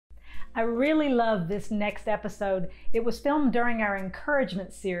I really love this next episode. It was filmed during our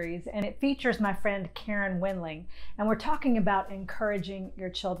encouragement series, and it features my friend Karen Wendling, and we're talking about encouraging your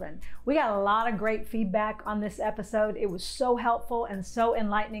children. We got a lot of great feedback on this episode. It was so helpful and so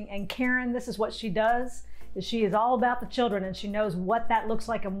enlightening, and Karen, this is what she does. She is all about the children, and she knows what that looks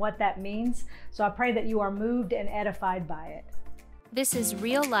like and what that means. So I pray that you are moved and edified by it. This is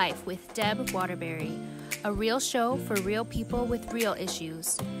Real Life with Deb Waterbury, a real show for real people with real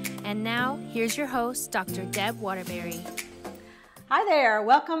issues. And now, here's your host, Dr. Deb Waterbury. Hi there.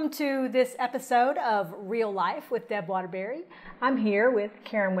 Welcome to this episode of Real Life with Deb Waterbury. I'm here with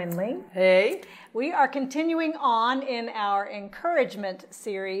Karen Wendling. Hey. We are continuing on in our encouragement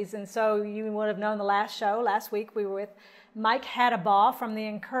series. And so you would have known the last week, we were with Mike Haddabaugh from the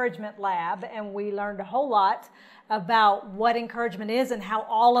Encouragement Lab, and we learned a whole lot about what encouragement is and how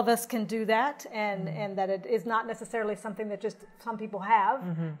all of us can do that, and that it is not necessarily something that just some people have,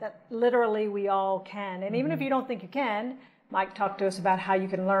 that literally we all can. And even if you don't think you can, Mike talked to us about how you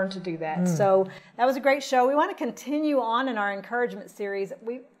can learn to do that. So that was a great show. We want to continue on in our encouragement series.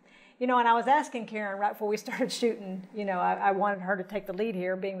 And I was asking Karen right before we started shooting, I wanted her to take the lead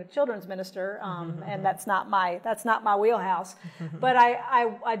here, being the children's minister, and that's not my wheelhouse. But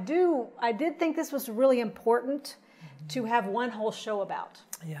I did think this was really important to have one whole show about.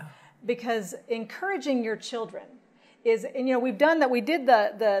 Yeah. Because encouraging your children is, and we did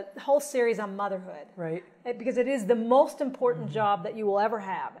the whole series on motherhood. Right. Because it is the most important job that you will ever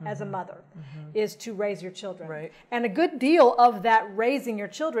have as a mother, is to raise your children. Right. And a good deal of that raising your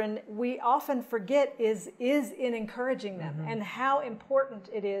children, we often forget is in encouraging them, and how important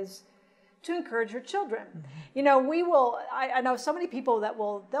it is to encourage your children. I know so many people that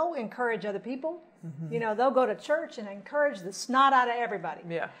they'll encourage other people. They'll go to church and encourage the snot out of everybody.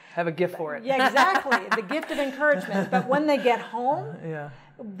 Yeah, have a gift for it. Yeah, exactly. The gift of encouragement. But when they get home,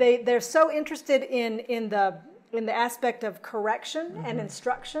 they're so interested in the aspect of correction and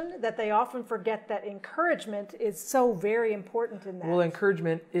instruction that they often forget that encouragement is so very important in that. Well,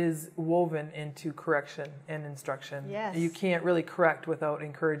 encouragement is woven into correction and instruction. Yes. You can't really correct without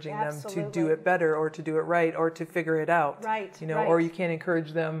encouraging Absolutely. them to do it better or to do it right or to figure it out. Right. Or you can't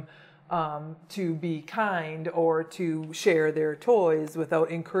encourage them to be kind or to share their toys without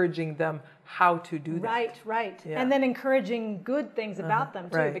encouraging them how to do that. Right. Yeah. And then encouraging good things about them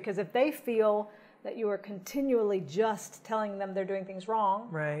too, Right. because if they feel that you are continually just telling them they're doing things wrong,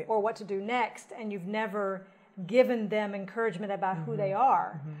 Right. or what to do next, and you've never given them encouragement about who they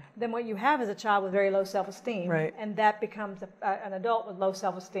are, then what you have is a child with very low self-esteem, Right. and that becomes an adult with low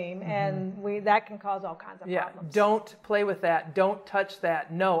self-esteem, and that can cause all kinds of problems. Don't play with that. Don't touch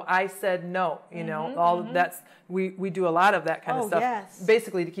that. No, I said no. All that's we do a lot of that kind of stuff, yes.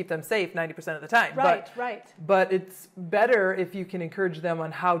 basically to keep them safe 90% of the time. Right. But it's better if you can encourage them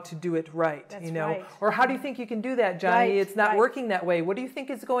on how to do it right. That's right. Or how do you think you can do that, Johnny? Right, It's not right. working that way. What do you think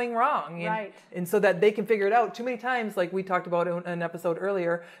is going wrong? Right. And so that they can figure it out. Too many times, like we talked about in an episode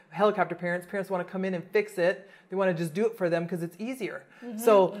earlier, helicopter parents want to come in and fix it. They want to just do it for them because it's easier.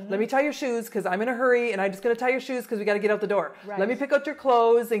 So let me tie your shoes because I'm in a hurry, and I'm just going to tie your shoes because we got to get out the door. Right. Let me pick out your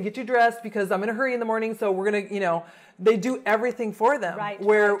clothes and get you dressed because I'm in a hurry in the morning. So we're going to, they do everything for them. Right,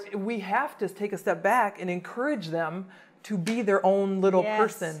 where right. we have to take a step back and encourage them to be their own little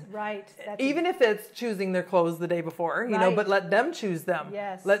person. Right. Even if it's choosing their clothes the day before, Right. but let them choose them.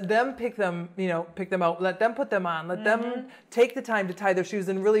 Yes. Let them pick them out. Let them put them on. Let them take the time to tie their shoes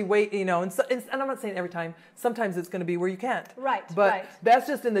and really wait, and I'm not saying every time. Sometimes it's going to be where you can't. Right. But right. that's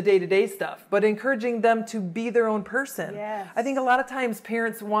just in the day-to-day stuff. But encouraging them to be their own person. Yes. I think a lot of times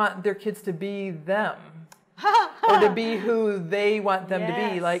parents want their kids to be them. Or to be who they want them to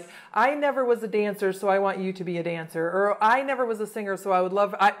be. Yes. Like, I never was a dancer, so I want you to be a dancer. Or I never was a singer, so I would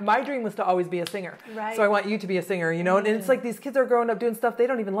love... my dream was to always be a singer. Right. So I want you to be a singer, And it's like these kids are growing up doing stuff they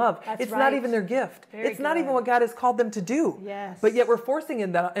don't even love. That's it's right. not even their gift. Very it's not good. even what God has called them to do. Yes. But yet we're forcing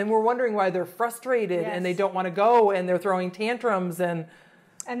in that, and we're wondering why they're frustrated, Yes. and they don't want to go, and they're throwing tantrums, and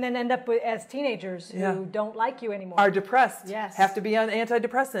then end up as teenagers who don't like you anymore. are depressed, Yes. have to be on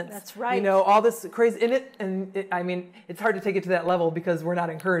antidepressants. That's right. All this crazy it's hard to take it to that level because we're not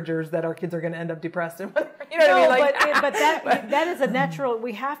encouragers that our kids are going to end up depressed. What I mean? But that is a natural.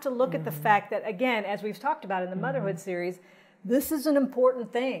 We have to look at the fact that, again, as we've talked about in the motherhood series, this is an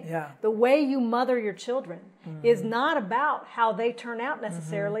important thing. Yeah. The way you mother your children is not about how they turn out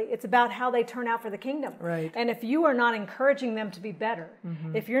necessarily. It's about how they turn out for the kingdom. Right. And if you are not encouraging them to be better,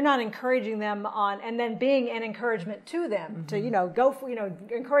 if you're not encouraging them on, and then being an encouragement to them, to, go for,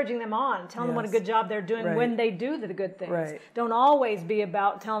 encouraging them on, telling them what a good job they're doing when they do the good things. Right. Don't always be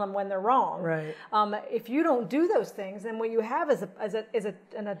about telling them when they're wrong. Right. If you don't do those things, then what you have is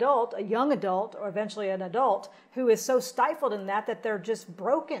an adult, a young adult, or eventually an adult who is so stifled in that they're just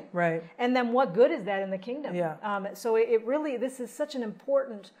broken. Right. And then what good is that in the kingdom? Yeah. So it really, this is such an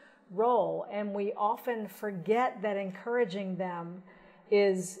important role, and we often forget that encouraging them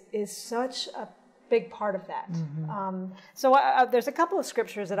is such a big part of that. So there's a couple of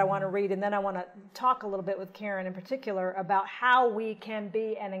scriptures that I want to read, and then I want to talk a little bit with Karen in particular about how we can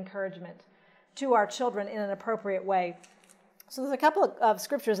be an encouragement to our children in an appropriate way. So there's a couple of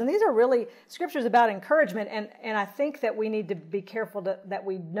scriptures, and these are really scriptures about encouragement, and I think that we need to be careful that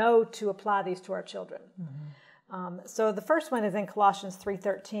we know to apply these to our children. So the first one is in Colossians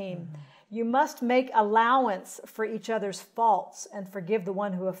 3:13. You must make allowance for each other's faults and forgive the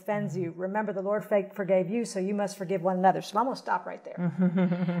one who offends you. Remember, the Lord forgave you, so you must forgive one another. So I'm going to stop right there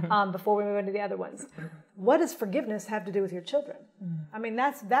before we move into the other ones. What does forgiveness have to do with your children? I mean,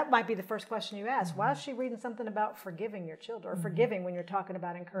 that might be the first question you ask. Why is she reading something about forgiving your children, or forgiving when you're talking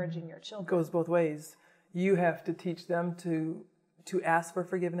about encouraging your children? It goes both ways. You have to teach them to ask for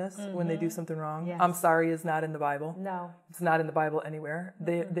forgiveness when they do something wrong. Yes. I'm sorry is not in the Bible. No. It's not in the Bible anywhere.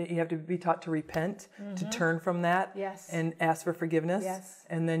 You have to be taught to repent, to turn from that, and ask for forgiveness,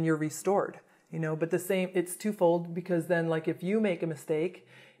 and then you're restored. But it's twofold, because then, like, if you make a mistake,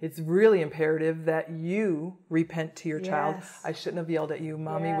 it's really imperative that you repent to your child. I shouldn't have yelled at you.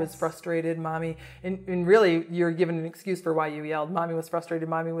 Mommy was frustrated. Mommy, and really, you're given an excuse for why you yelled. Mommy was frustrated.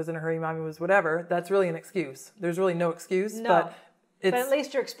 Mommy was in a hurry. Mommy was whatever. That's really an excuse. There's really no excuse. No. But at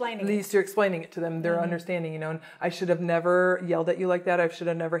least you're explaining it. At least you're explaining it to them. They're understanding, and I should have never yelled at you like that. I should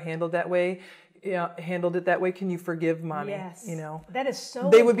have never handled it that way. Can you forgive Mommy? Yes. That is so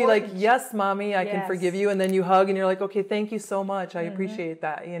They would important. be like, yes, Mommy, I can forgive you. And then you hug and you're like, okay, thank you so much. I appreciate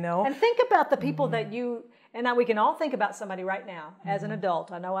that, And think about the people that you, and now we can all think about somebody right now as an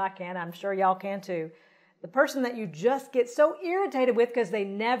adult. I know I can. I'm sure y'all can too. The person that you just get so irritated with because they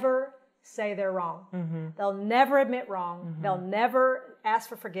never say they're wrong. They'll never admit wrong. They'll never ask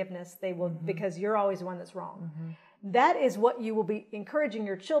for forgiveness. They will, because you're always the one that's wrong. That is what you will be encouraging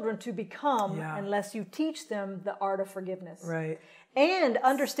your children to become unless you teach them the art of forgiveness. Right. And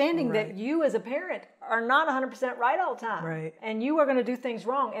understanding that you as a parent are not 100% right all the time. Right. And you are going to do things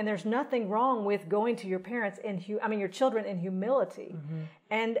wrong. And there's nothing wrong with going to your parents, your children in humility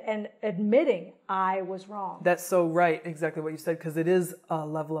and admitting I was wrong. That's so right, exactly what you said, because it is a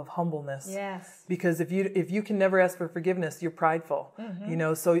level of humbleness. Yes. Because if you can never ask for forgiveness, you're prideful.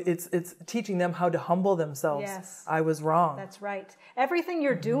 So it's teaching them how to humble themselves. Yes. I was wrong. That's right. Everything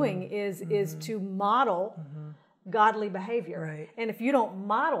you're doing is to model godly behavior. Right. And if you don't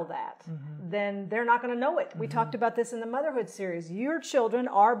model that, then they're not going to know it. We talked about this in the motherhood series. Your children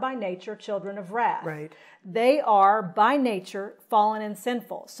are by nature children of wrath. Right. They are by nature fallen and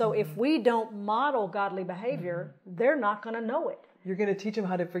sinful. So if we don't model godly behavior, they're not going to know it. You're going to teach them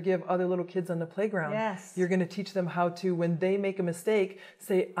how to forgive other little kids on the playground. Yes. You're going to teach them how to, when they make a mistake,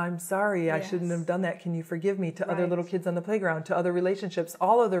 say, I'm sorry, I shouldn't have done that. Can you forgive me? To other little kids on the playground, to other relationships,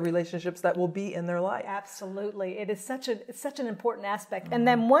 all other relationships that will be in their life. Absolutely. It's such an important aspect. And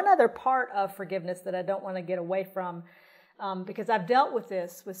then one other part of forgiveness that I don't want to get away from, because I've dealt with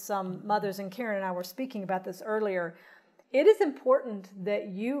this with some mothers, and Karen and I were speaking about this earlier. It is important that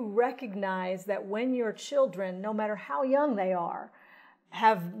you recognize that when your children, no matter how young they are,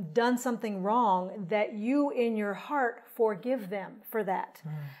 have done something wrong, that you in your heart forgive them for that.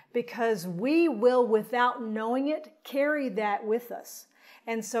 Because we will, without knowing it, carry that with us.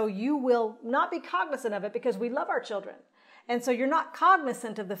 And so you will not be cognizant of it because we love our children. And so you're not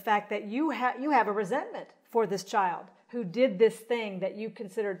cognizant of the fact that you have a resentment for this child who did this thing that you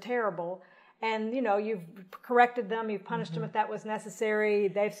considered terrible. And, you've corrected them, you've punished them if that was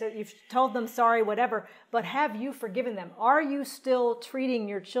necessary, you've told them sorry, whatever, but have you forgiven them? Are you still treating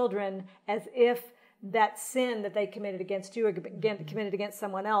your children as if that sin that they committed against you or committed against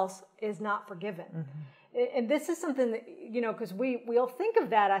someone else is not forgiven? And this is something that, because we'll think of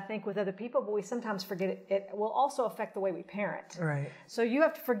that, I think, with other people, but we sometimes forget it will also affect the way we parent. Right. So you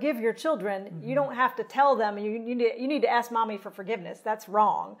have to forgive your children. You don't have to tell them, you need to ask Mommy for forgiveness. That's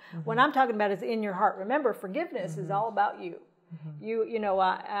wrong. What I'm talking about is in your heart. Remember, forgiveness is all about you.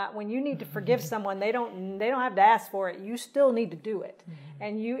 When you need to forgive someone, they don't have to ask for it. You still need to do it,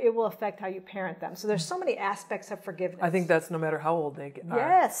 and it will affect how you parent them. So there's so many aspects of forgiveness. I think that's no matter how old they are.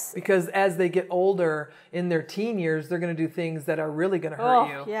 Yes. Because as they get older in their teen years, they're going to do things that are really going to hurt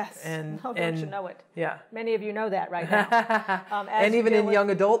you. Yes. And don't you know it? Yeah. Many of you know that right now. And even in young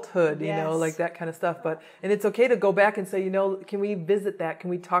adulthood, like that kind of stuff. And it's okay to go back and say, can we visit that? Can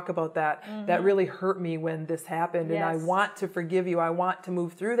we talk about that? That really hurt me when this happened, and I want to forgive you. I want to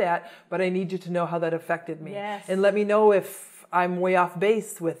move through that, but I need you to know how that affected me. Yes. And let me know if I'm way off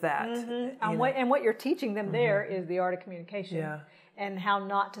base with that. And what you're teaching them there is the art of communication. Yeah. And how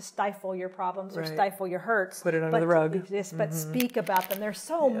not to stifle your problems or stifle your hurts. Put it under the rug. But speak about them. There's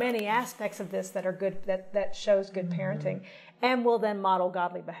so many aspects of this that are good, that shows good parenting, and will then model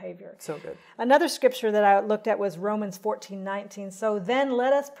godly behavior. So good. Another scripture that I looked at was Romans 14:19. So then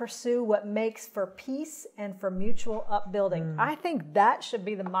let us pursue what makes for peace and for mutual upbuilding. I think that should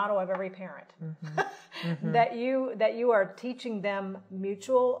be the motto of every parent. That you are teaching them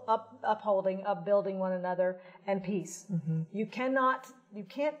mutual upbuilding one another, and peace. You can't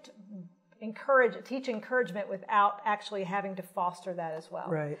teach encouragement without actually having to foster that as well.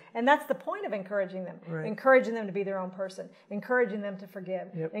 Right. And that's the point of encouraging them. Right. Encouraging them to be their own person, encouraging them to forgive,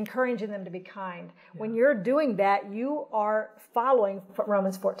 encouraging them to be kind. When you're doing that, you are following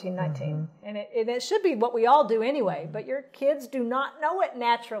Romans 14:19. And it should be what we all do anyway, but your kids do not know it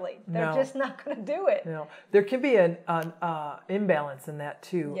naturally. They're just not going to do it. No. There can be an imbalance in that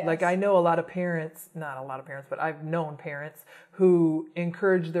too. Yes. Like I know a lot of parents, not a lot of parents, but I've known parents who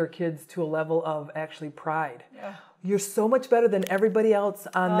encourage their kids to a level of actually pride. You're so much better than everybody else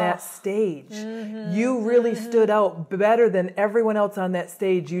on that stage. You really stood out better than everyone else on that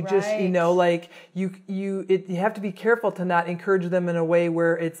stage. You just, you have to be careful to not encourage them in a way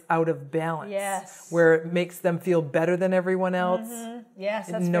where it's out of balance. Yes. Where it makes them feel better than everyone else. Yes,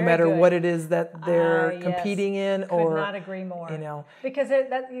 that's no very matter good. what it is that they're competing in, Could not agree more. Because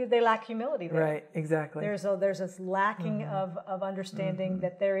they lack humility there. Right, exactly. There's this lacking of understanding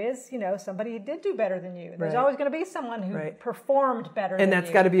that there is, somebody who did do better than you. There's always going to be someone who performed better than you. And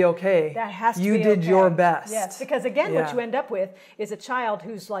that's got to be okay. That has to you be did okay. your best. Yes, because again, what you end up with is a child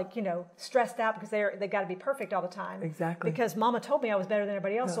who's stressed out because they got to be perfect all the time. Exactly. Because mama told me I was better than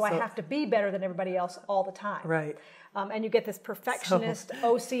everybody else, so I have to be better than everybody else all the time. Right. And you get this perfectionist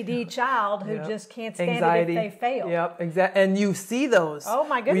OCD child who just can't stand Anxiety. it if they fail. Yep, exactly. And you see those. Oh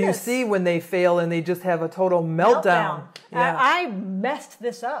my goodness. You see when they fail and they just have a total meltdown. Yeah. I messed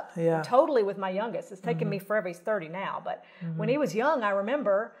this up totally with my youngest. It's taken me forever. He's 30 now, but when he was young, I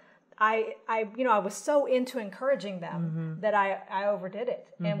remember I was so into encouraging them that I overdid it.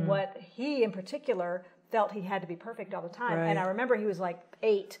 And what he in particular felt he had to be perfect all the time. Right. And I remember he was like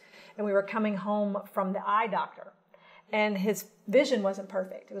 8 and we were coming home from the eye doctor. And his vision wasn't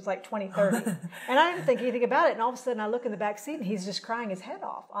perfect. It was like 20/30. And I didn't think anything about it. And all of a sudden I look in the back seat and he's just crying his head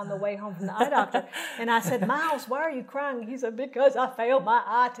off on the way home from the eye doctor. And I said, Miles, why are you crying? He said, because I failed my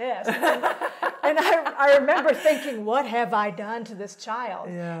eye test. And I remember thinking, what have I done to this child?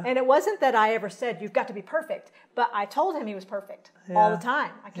 Yeah. And it wasn't that I ever said, you've got to be perfect. But I told him he was perfect all the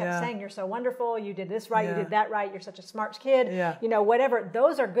time. I kept saying, you're so wonderful. You did this right. You did that right. You're such a smart kid. Yeah. Whatever.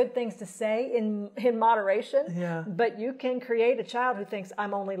 Those are good things to say in moderation. Yeah. But you can create a child who thinks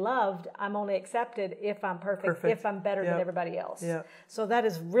I'm only loved, I'm only accepted if I'm perfect. If I'm better than everybody else. Yep. So that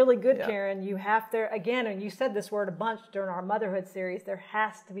is really good, Karen. You have to, again, and you said this word a bunch during our motherhood series, there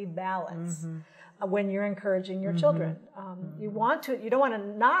has to be balance when you're encouraging your children. You don't want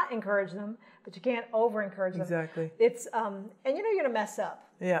to not encourage them, but you can't over encourage them. Exactly. It's and you're going to mess up.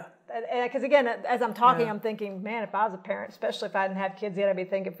 Yeah. Because again, as I'm talking, I'm thinking, man, if I was a parent, especially if I didn't have kids yet, I'd be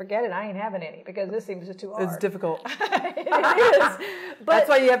thinking, forget it, I ain't having any because this seems just too hard. It's difficult. It is. But that's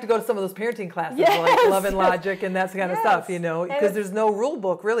why you have to go to some of those parenting classes, like Love and Logic and that kind of stuff, because there's no rule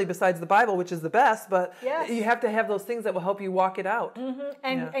book really besides the Bible, which is the best, but you have to have those things that will help you walk it out.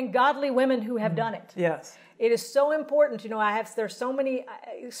 And godly women who have done it. Yes. It is so important. There's so many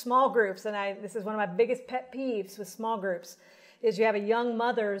small groups, and this is one of my biggest pet peeves with small groups. Is you have a young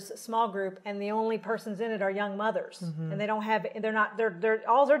mothers small group and the only persons in it are young mothers and they're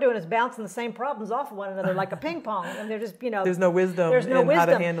all they're doing is bouncing the same problems off of one another like a ping pong and they're just there's no wisdom in how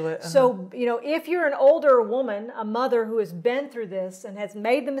to handle it. So if you're an older woman, a mother who has been through this and has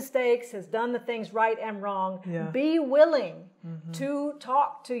made the mistakes, has done the things right and wrong, be willing to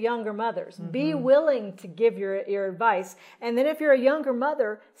talk to younger mothers. Be willing to give your advice. And then if you're a younger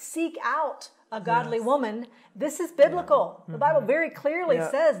mother, seek out a godly woman, this is biblical. The Bible very clearly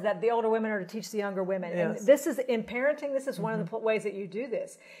says that the older women are to teach the younger women. And this is, in parenting, this is one of the ways that you do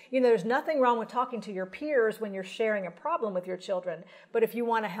this. You know, there's nothing wrong with talking to your peers when you're sharing a problem with your children. But if you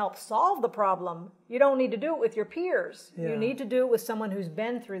want to help solve the problem, you don't need to do it with your peers. You need to do it with someone who's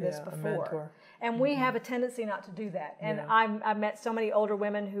been through this before. And we have a tendency not to do that. And I've met so many older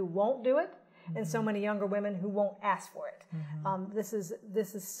women who won't do it, and so many younger women who won't ask for it. This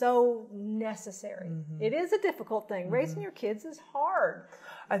is so necessary. It is a difficult thing. Raising your kids is hard.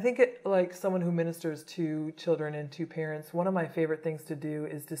 I think it, like someone who ministers to children and to parents, one of my favorite things to do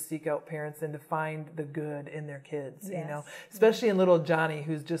is to seek out parents and to find the good in their kids, you know, especially in little Johnny,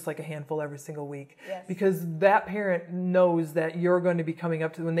 who's just like a handful every single week, because that parent knows that you're going to be coming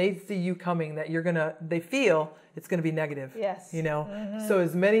up to, when they see you coming, that they feel it's going to be negative. You know, so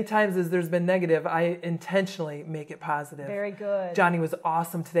as many times as there's been negative, I intentionally make it positive. Very good. Johnny was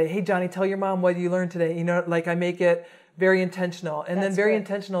awesome today. Hey, Johnny, tell your mom what you learned today. You know, like I make it very intentional, and then very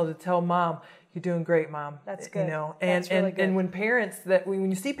intentional to tell mom, you're doing great, Mom. That's good. You know, and really good. And when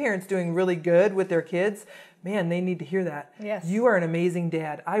you see parents doing really good with their kids, man, they need to hear that. Yes. You are an amazing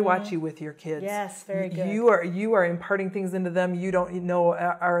dad. I watch you with your kids. Yes, very good. You are imparting things into them you don't know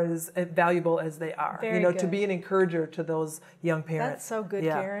are as valuable as they are. Very you know, good. To be an encourager to those young parents. That's so good,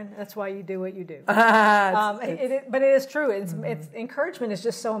 Karen. That's why you do what you do. But it is true. It's encouragement is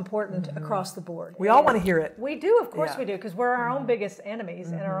just so important across the board. We all want to hear it. We do, of course we do, because we're our own biggest enemies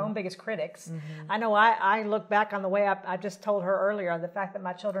and our own biggest critics. I know I look back on the way I just told her earlier, the fact that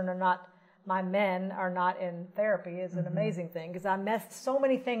my men are not in therapy is an amazing thing, because I messed so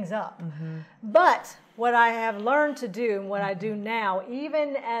many things up. But what I have learned to do and what I do now,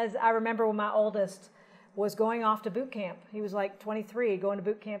 even as I remember when my oldest was going off to boot camp, he was like 23 going to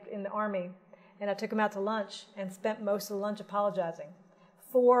boot camp in the Army, and I took him out to lunch and spent most of the lunch apologizing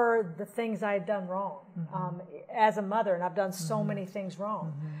for the things I had done wrong as a mother, and I've done so many things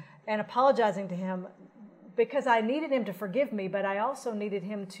wrong, and apologizing to him, because I needed him to forgive me, but I also needed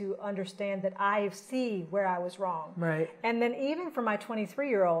him to understand that I see where I was wrong. Right. And then even for my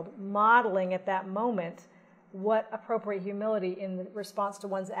 23-year-old, modeling at that moment what appropriate humility in response to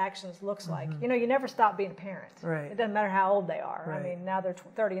one's actions looks like. You know, you never stop being a parent. Right. It doesn't matter how old they are. Right. I mean, now they're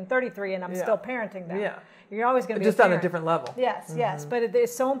 30 and 33, and I'm still parenting them. Yeah. You're always going to be just on a different level. Yes, yes. But it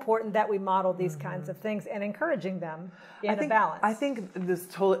is so important that we model these kinds of things and encouraging them in a balance. I think there's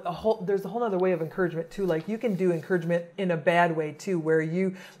a whole other way of encouragement too. Like, you can do encouragement in a bad way too, where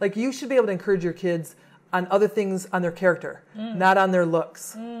you should be able to encourage your kids on other things, on their character, not on their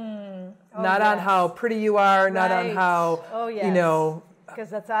looks. Not on how pretty you are, not on how, you know. Because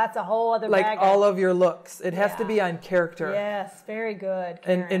that's a whole other like bag all of your looks. It has to be on character. Yes, very good.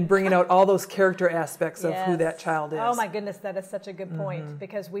 And bringing out all those character aspects of who that child is. Oh my goodness, that is such a good point,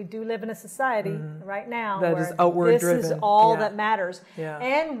 because we do live in a society right now that where is outward driven. This is all that matters. Yeah.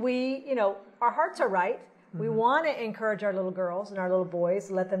 And we, you know, our hearts are right. We want to encourage our little girls and our little boys,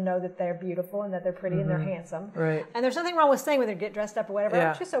 let them know that they're beautiful and that they're pretty and they're handsome. Right. And there's nothing wrong with saying when they get dressed up or whatever,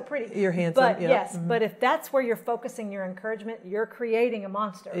 oh, she's so pretty. You're handsome. But yes, but if that's where you're focusing your encouragement, you're creating a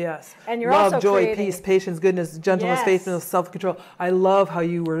monster. Yes. And you're love, also joy, creating peace, patience, goodness, gentleness, faithfulness, self-control. I love how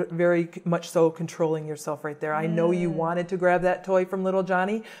you were very much so controlling yourself right there. I know you wanted to grab that toy from little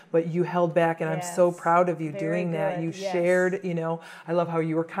Johnny, but you held back, and I'm so proud of you doing that. You shared, you know. I love how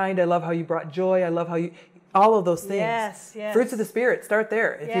you were kind. I love how you brought joy. I love how you... all of those things. Yes, yes. Fruits of the Spirit, start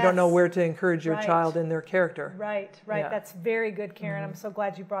there if you don't know where to encourage your child in their character. Right. That's very good, Karen. I'm so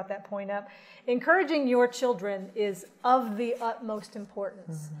glad you brought that point up. Encouraging your children is of the utmost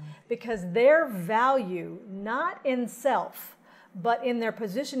importance because their value, not in self, but in their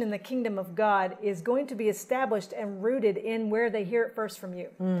position in the kingdom of God, is going to be established and rooted in where they hear it first from you.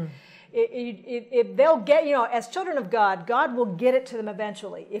 They'll get, you know, as children of God, God will get it to them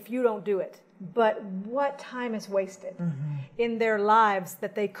eventually if you don't do it. But what time is wasted in their lives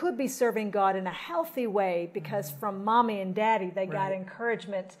that they could be serving God in a healthy way because from mommy and daddy they got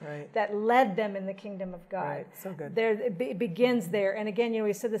encouragement that led them in the kingdom of God. Right. So good. It begins there. And again, you know,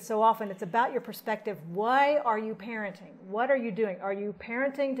 we said this so often, it's about your perspective. Why are you parenting? What are you doing? Are you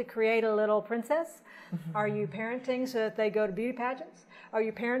parenting to create a little princess? Are you parenting so that they go to beauty pageants? Are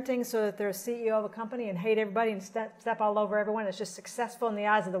you parenting so that they're a CEO of a company and hate everybody and step all over everyone? It's just successful in the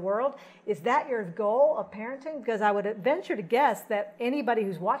eyes of the world. Is that your goal of parenting? Because I would venture to guess that anybody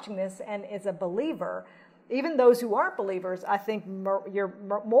who's watching this and is a believer, even those who aren't believers, I think your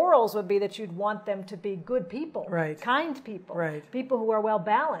morals would be that you'd want them to be good people, kind people, people who are well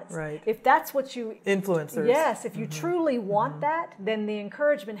balanced. If that's what you... influencers. Yes, if you truly want that, then the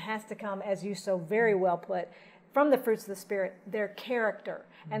encouragement has to come, as you so very well put, from the fruits of the Spirit, their character.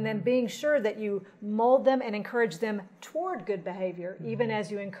 and then being sure that you mold them and encourage them toward good behavior, even as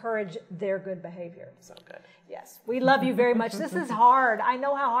you encourage their good behavior. So good. Yes, we love you very much. This is hard. I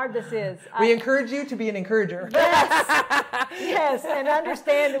know how hard this is. We encourage you to be an encourager. Yes, and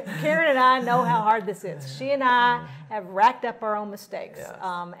understand, Karen and I know how hard this is. She and I have racked up our own mistakes, Yes.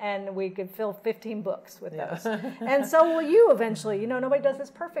 and we could fill 15 books with those. And so will you eventually. Nobody does this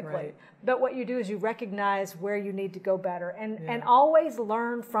perfectly. Right. But what you do is you recognize where you need to go better and always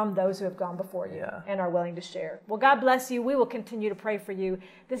learn from those who have gone before you and are willing to share. Well, God bless you. We will continue to pray for you.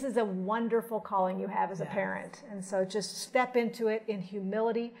 This is a wonderful calling you have as a parent. And so just step into it in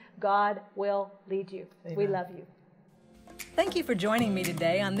humility. God will lead you. Amen. We love you. Thank you for joining me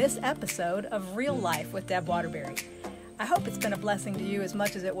today on this episode of Real Life with Deb Waterbury. I hope it's been a blessing to you as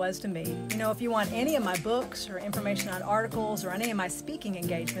much as it was to me. If you want any of my books or information on articles or any of my speaking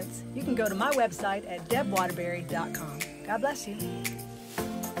engagements, you can go to my website at debwaterbury.com. God bless you.